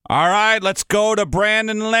All right, let's go to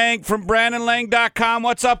Brandon Lang from BrandonLang.com.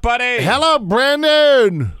 What's up, buddy? Hello,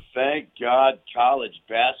 Brandon. Thank God college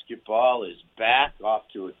basketball is back, off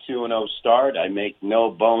to a 2-0 start. I make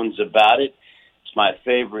no bones about it. It's my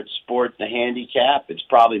favorite sport, the handicap. It's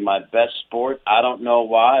probably my best sport. I don't know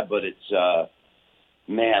why, but it's,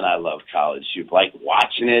 man, I love college. You like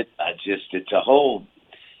watching it. It's a whole,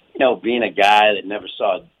 being a guy that never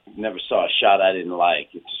saw a shot I didn't like.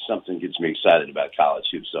 It's just something that gets me excited about college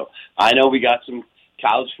hoops. So I know we got some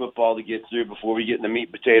college football to get through before we get in the meat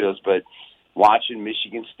and potatoes, but watching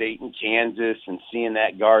Michigan State and Kansas and seeing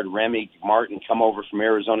that guard Remy Martin come over from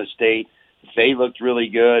Arizona State, they looked really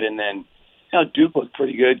good. And then, Duke looked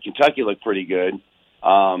pretty good. Kentucky looked pretty good.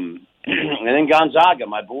 And then Gonzaga,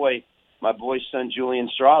 my boy's son, Julian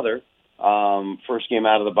Strother, first game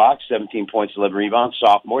out of the box, 17 points, 11 rebounds,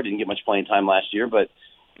 sophomore. Didn't get much playing time last year, but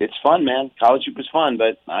it's fun, man. College hoop is fun,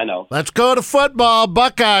 but I know. Let's go to football.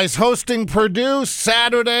 Buckeyes hosting Purdue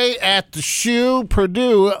Saturday at the Shoe.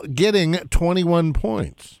 Purdue getting 21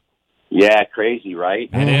 points. Yeah, crazy, right?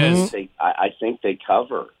 It is. I think they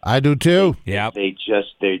cover. I do too. Yeah. They're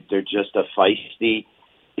just a feisty.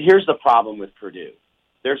 Here's the problem with Purdue.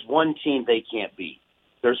 There's one team they can't beat.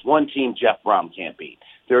 There's one team Jeff Brom can't beat.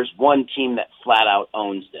 There's one team that flat out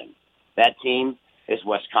owns them. That team is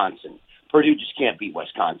Wisconsin. Purdue just can't beat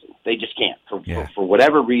Wisconsin. They just can't. For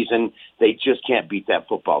whatever reason, they just can't beat that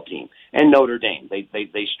football team. And Notre Dame.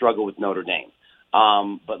 They struggle with Notre Dame.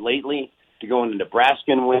 But lately, to go into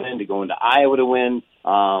Nebraska and win, to go into Iowa to win,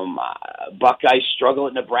 Buckeyes struggle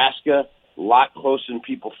at Nebraska, a lot closer than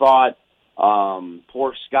people thought.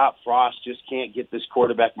 Poor Scott Frost just can't get this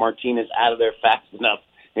quarterback Martinez out of there fast enough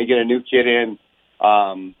and get a new kid in.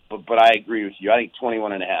 But I agree with you. I think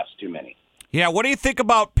 21.5 is too many. Yeah, what do you think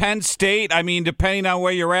about Penn State? I mean, depending on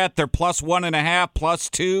where you're at, they're plus 1.5, plus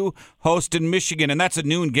 2, hosting Michigan. And that's a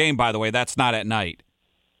noon game, by the way. That's not at night.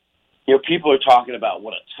 People are talking about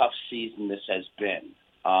what a tough season this has been.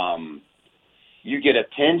 You get a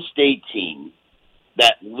Penn State team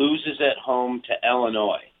that loses at home to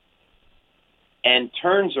Illinois and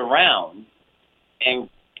turns around and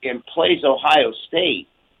plays Ohio State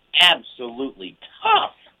absolutely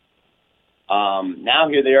tough. Now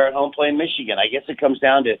here they are at home playing Michigan. I guess it comes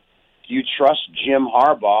down to, do you trust Jim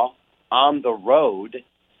Harbaugh on the road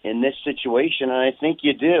in this situation? And I think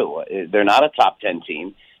you do. They're not a top 10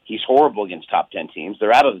 team. He's horrible against top 10 teams.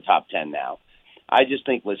 They're out of the top 10 now. I just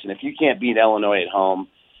think, listen, if you can't beat Illinois at home,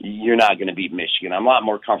 you're not going to beat Michigan. I'm a lot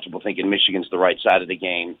more comfortable thinking Michigan's the right side of the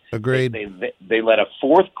game. Agreed. They let a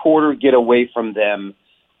fourth quarter get away from them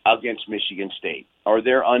against Michigan State, or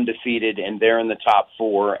they're undefeated and they're in the top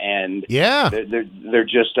 4, and they're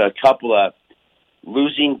just a couple of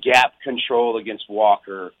losing gap control against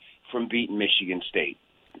Walker from beating Michigan State.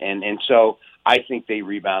 And so I think they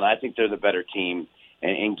rebound. I think they're the better team.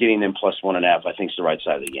 And getting them plus 1.5, I think, is the right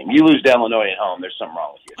side of the game. You lose to Illinois at home, there's something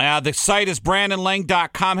wrong with you. The site is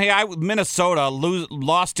BrandonLang.com. Hey, Minnesota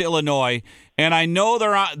lost to Illinois, and I know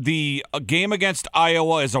the game against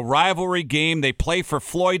Iowa is a rivalry game. They play for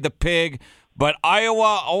Floyd the Pig, but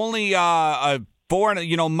Iowa only minus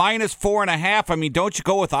 4.5. I mean, don't you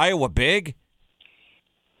go with Iowa big?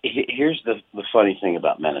 Here's the funny thing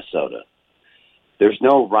about Minnesota. There's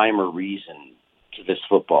no rhyme or reason to this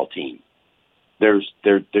football team.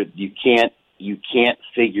 You can't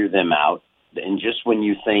figure them out, and just when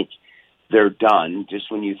you think they're done,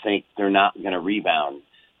 just when you think they're not going to rebound,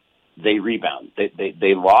 they rebound.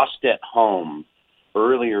 They lost at home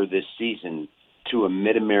earlier this season to a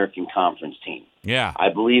Mid-American Conference team. Yeah, I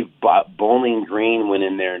believe Bowling Green went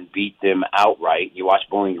in there and beat them outright. You watched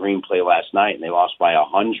Bowling Green play last night, and they lost by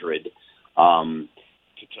 100.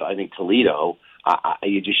 I think Toledo.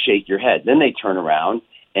 You just shake your head. Then they turn around.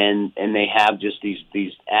 And they have just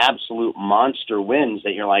these absolute monster wins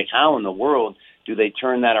that you're like, how in the world do they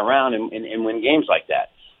turn that around and win games like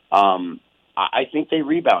that? I think they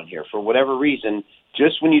rebound here for whatever reason.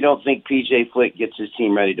 Just when you don't think P.J. Flick gets his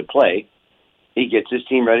team ready to play, he gets his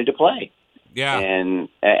team ready to play. Yeah. And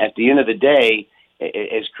at the end of the day,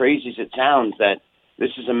 as crazy as it sounds, that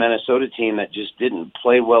this is a Minnesota team that just didn't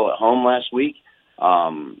play well at home last week.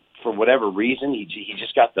 For whatever reason, he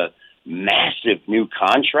just got the massive new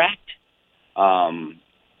contract.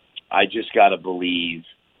 I just got to believe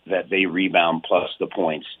that they rebound plus the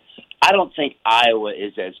points. I don't think Iowa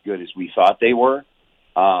is as good as we thought they were.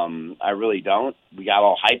 I really don't. We got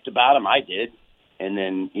all hyped about them. I did. And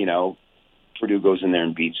then, Purdue goes in there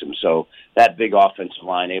and beats them. So that big offensive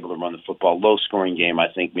line, able to run the football, low-scoring game, I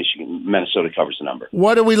think Minnesota covers the number.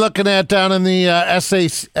 What are we looking at down in the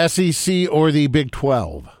SEC or the Big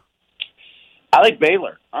 12? I like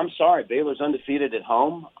Baylor. I'm sorry. Baylor's undefeated at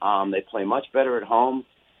home. They play much better at home.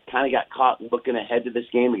 Kind of got caught looking ahead to this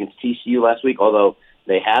game against TCU last week, although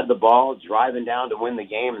they had the ball driving down to win the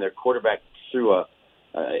game, and their quarterback threw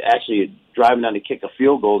actually driving down to kick a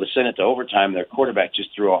field goal to send it to overtime. Their quarterback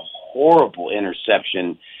just threw a horrible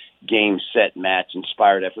interception, game, set, match,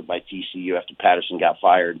 inspired effort by TCU after Patterson got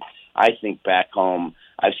fired. I think back home,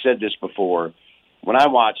 I've said this before, when I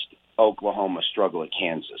watched Oklahoma struggle at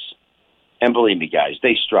Kansas, and believe me, guys,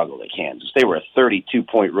 they struggled at Kansas. They were a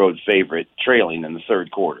 32-point road favorite trailing in the third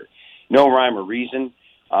quarter. No rhyme or reason.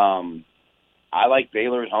 I like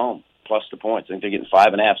Baylor at home, plus the points. I think they're getting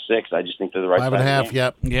 5.5, 6. I just think they're the right 5.5,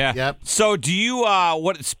 yep. Yeah. Yep. So do you,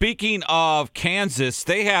 speaking of Kansas,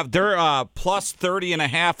 they're plus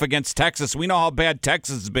 30.5 against Texas. We know how bad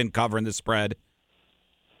Texas has been covering the spread.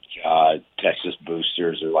 God, Texas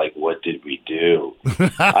boosters are like, what did we do?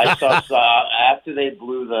 I saw after they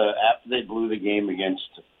blew the game against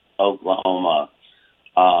Oklahoma.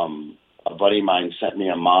 A buddy of mine sent me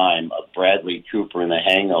a mime of Bradley Cooper in The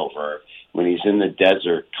Hangover when he's in the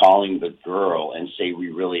desert calling the girl and say, "We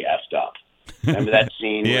really effed up." Remember that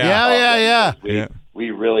scene? Yeah.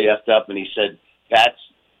 We really effed up, and he said,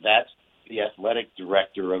 "That's the athletic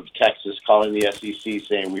director of Texas calling the SEC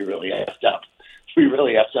saying we really effed up." We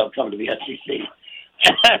really have to come to the SEC.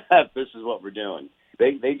 This is what we're doing.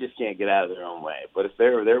 They just can't get out of their own way. But if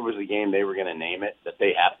there was a game they were going to name it, that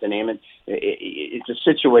they have to name it, it's a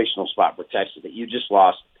situational spot for Texas that you just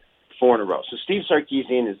lost 4 in a row. So Steve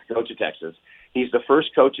Sarkisian is the coach of Texas. He's the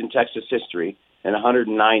first coach in Texas history in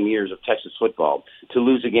 109 years of Texas football to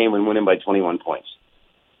lose a game and win it by 21 points.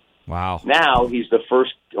 Wow. Now he's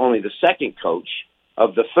only the second coach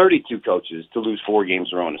of the 32 coaches to lose 4 games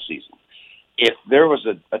in a row in a season. If there was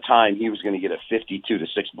a time he was going to get a 52-6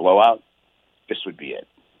 blowout, this would be it.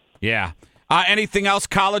 Yeah. Anything else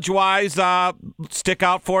college-wise stick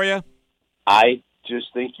out for you? I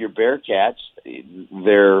just think your Bearcats,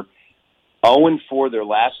 they're 0-4 their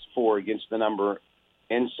last 4 against the number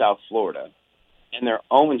in South Florida, and they're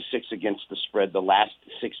 0-6 against the spread the last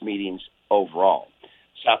 6 meetings overall.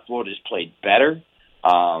 South Florida's played better.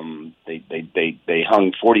 They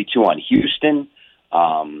hung 42 on Houston.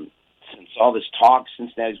 Since all this talk,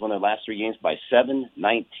 Cincinnati's won their last 3 games by 7,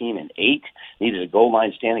 19, and 8. Needed a goal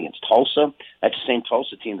line stand against Tulsa. That's the same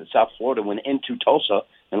Tulsa team that South Florida went into Tulsa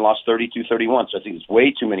and lost 32-31. So I think it's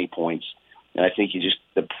way too many points. And I think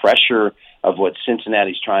the pressure of what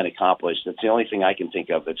Cincinnati's trying to accomplish, that's the only thing I can think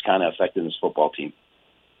of that's kind of affecting this football team.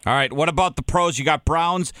 All right, what about the pros? You got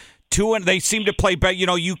Browns. 2 and they seem to play better. You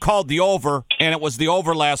know, you called the over, and it was the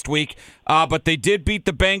over last week. But they did beat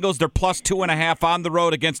the Bengals. They're plus 2.5 on the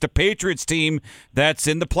road against a Patriots team that's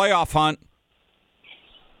in the playoff hunt.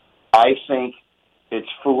 I think it's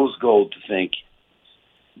fool's gold to think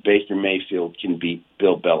Baker Mayfield can beat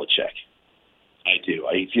Bill Belichick. I do.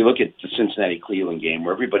 If you look at the Cincinnati-Cleveland game,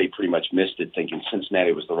 where everybody pretty much missed it, thinking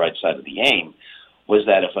Cincinnati was the right side of the game, was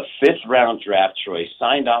that if a 5th-round draft choice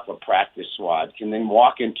signed off a practice squad can then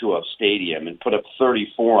walk into a stadium and put up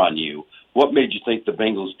 34 on you, what made you think the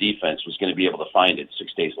Bengals defense was going to be able to find it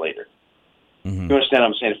 6 days later? Mm-hmm. You understand what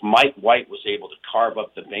I'm saying? If Mike White was able to carve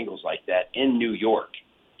up the Bengals like that in New York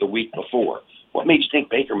the week before, what made you think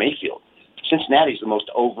Baker Mayfield? Cincinnati's the most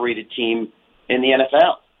overrated team in the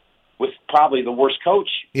NFL with probably the worst coach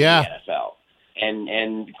in the NFL.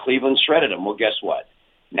 And Cleveland shredded them. Well, guess what?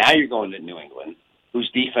 Now you're going to New England, whose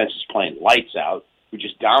defense is playing lights out, who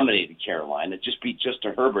just dominated Carolina, just beat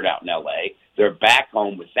Justin Herbert out in L.A. They're back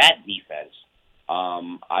home with that defense.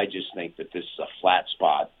 I just think that this is a flat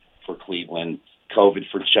spot for Cleveland. COVID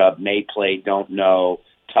for Chubb, may play, don't know,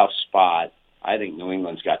 tough spot. I think New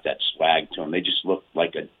England's got that swag to them. They just look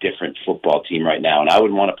like a different football team right now, and I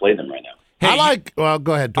wouldn't want to play them right now. Hey, well,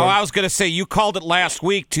 go ahead. Oh, I was going to say, you called it last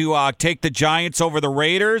week to take the Giants over the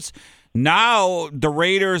Raiders. Now the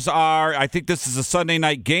Raiders are, I think this is a Sunday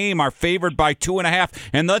night game, are favored by 2.5.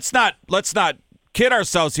 And let's not kid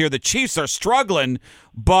ourselves here. The Chiefs are struggling,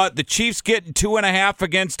 but the Chiefs getting 2.5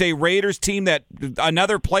 against a Raiders team that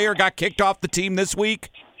another player got kicked off the team this week.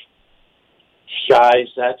 Guys,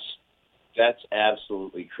 that's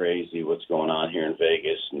absolutely crazy what's going on here in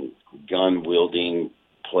Vegas, and gun-wielding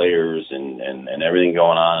players and everything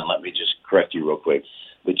going on. And let me just correct you real quick.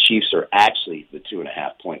 The Chiefs are actually the 2.5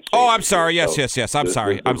 points. Oh, I'm sorry. Yes. I'm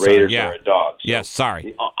sorry. The Raiders are a dog. So yes,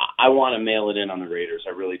 sorry. I want to mail it in on the Raiders.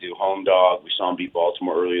 I really do. Home dog. We saw them beat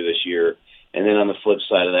Baltimore earlier this year. And then on the flip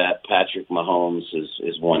side of that, Patrick Mahomes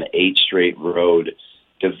has won 8 straight road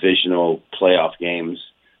divisional playoff games.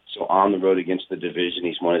 So on the road against the division,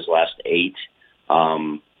 he's won his last 8.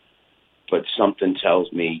 But something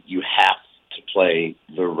tells me you have to play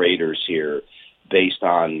the Raiders here. based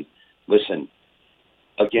on, listen,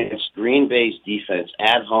 against Green Bay's defense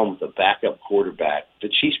at home with a backup quarterback, the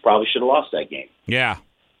Chiefs probably should have lost that game. Yeah.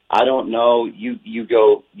 I don't know. You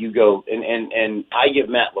go, and I give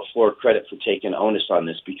Matt LaFleur credit for taking onus on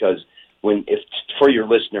this, because for your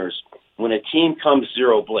listeners, when a team comes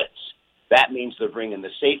zero blitz, that means they're bringing the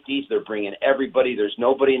safeties, they're bringing everybody. There's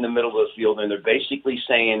nobody in the middle of the field, and they're basically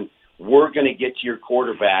saying, we're going to get to your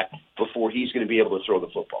quarterback before he's going to be able to throw the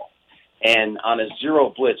football. And on a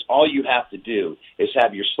zero blitz, all you have to do is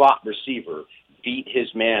have your slot receiver beat his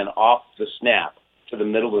man off the snap to the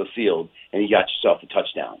middle of the field, and you got yourself a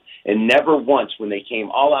touchdown. And never once when they came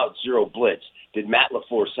all out zero blitz did Matt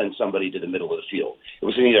LaFleur send somebody to the middle of the field. It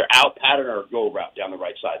was an either out pattern or a go route down the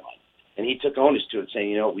right sideline. And he took onus to it,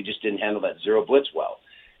 saying, we just didn't handle that zero blitz well.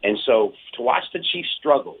 And so to watch the Chiefs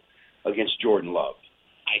struggle against Jordan Love,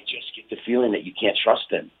 I just get the feeling that you can't trust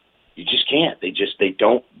them. You just can't. They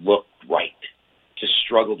don't look right to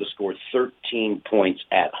struggle to score 13 points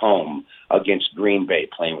at home against Green Bay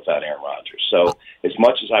playing without Aaron Rodgers. So as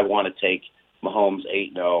much as I want to take Mahomes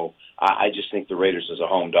 8-0, I just think the Raiders as a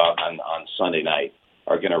home dog on Sunday night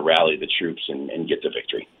are going to rally the troops and get the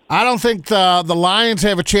victory. I don't think the Lions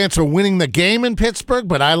have a chance of winning the game in Pittsburgh,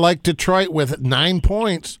 but I like Detroit with 9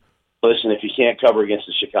 points. Listen, if you can't cover against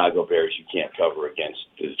the Chicago Bears, you can't cover against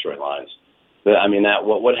the Detroit Lions. But, I mean,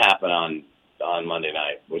 what happened on Monday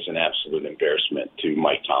night was an absolute embarrassment to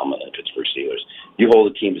Mike Tomlin and the Pittsburgh Steelers. You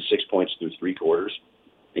hold a team to 6 points through 3 quarters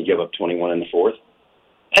and give up 21 in the fourth.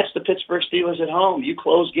 That's the Pittsburgh Steelers at home. You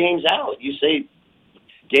close games out. You say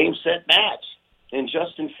game, set, match. And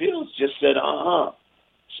Justin Fields just said,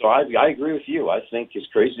 So I agree with you. I think, as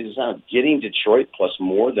crazy as it sounds, getting Detroit plus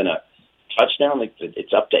more than a touchdown, like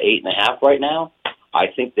it's up to 8.5 right now. I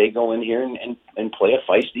think they go in here and play a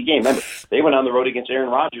feisty game. Remember, they went on the road against Aaron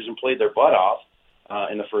Rodgers and played their butt off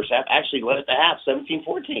in the first half. Actually led at the half,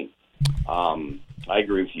 17-14. I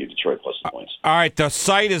agree with you, Detroit plus the points. All right, the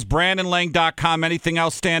site is BrandonLang.com. Anything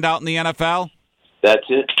else stand out in the NFL? That's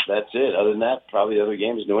it. Other than that, probably the other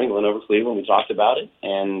game is New England over Cleveland. We talked about it.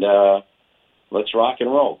 And let's rock and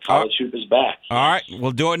roll. College hoop is back. All right,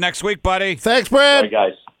 we'll do it next week, buddy. Thanks, Brad. All right, guys.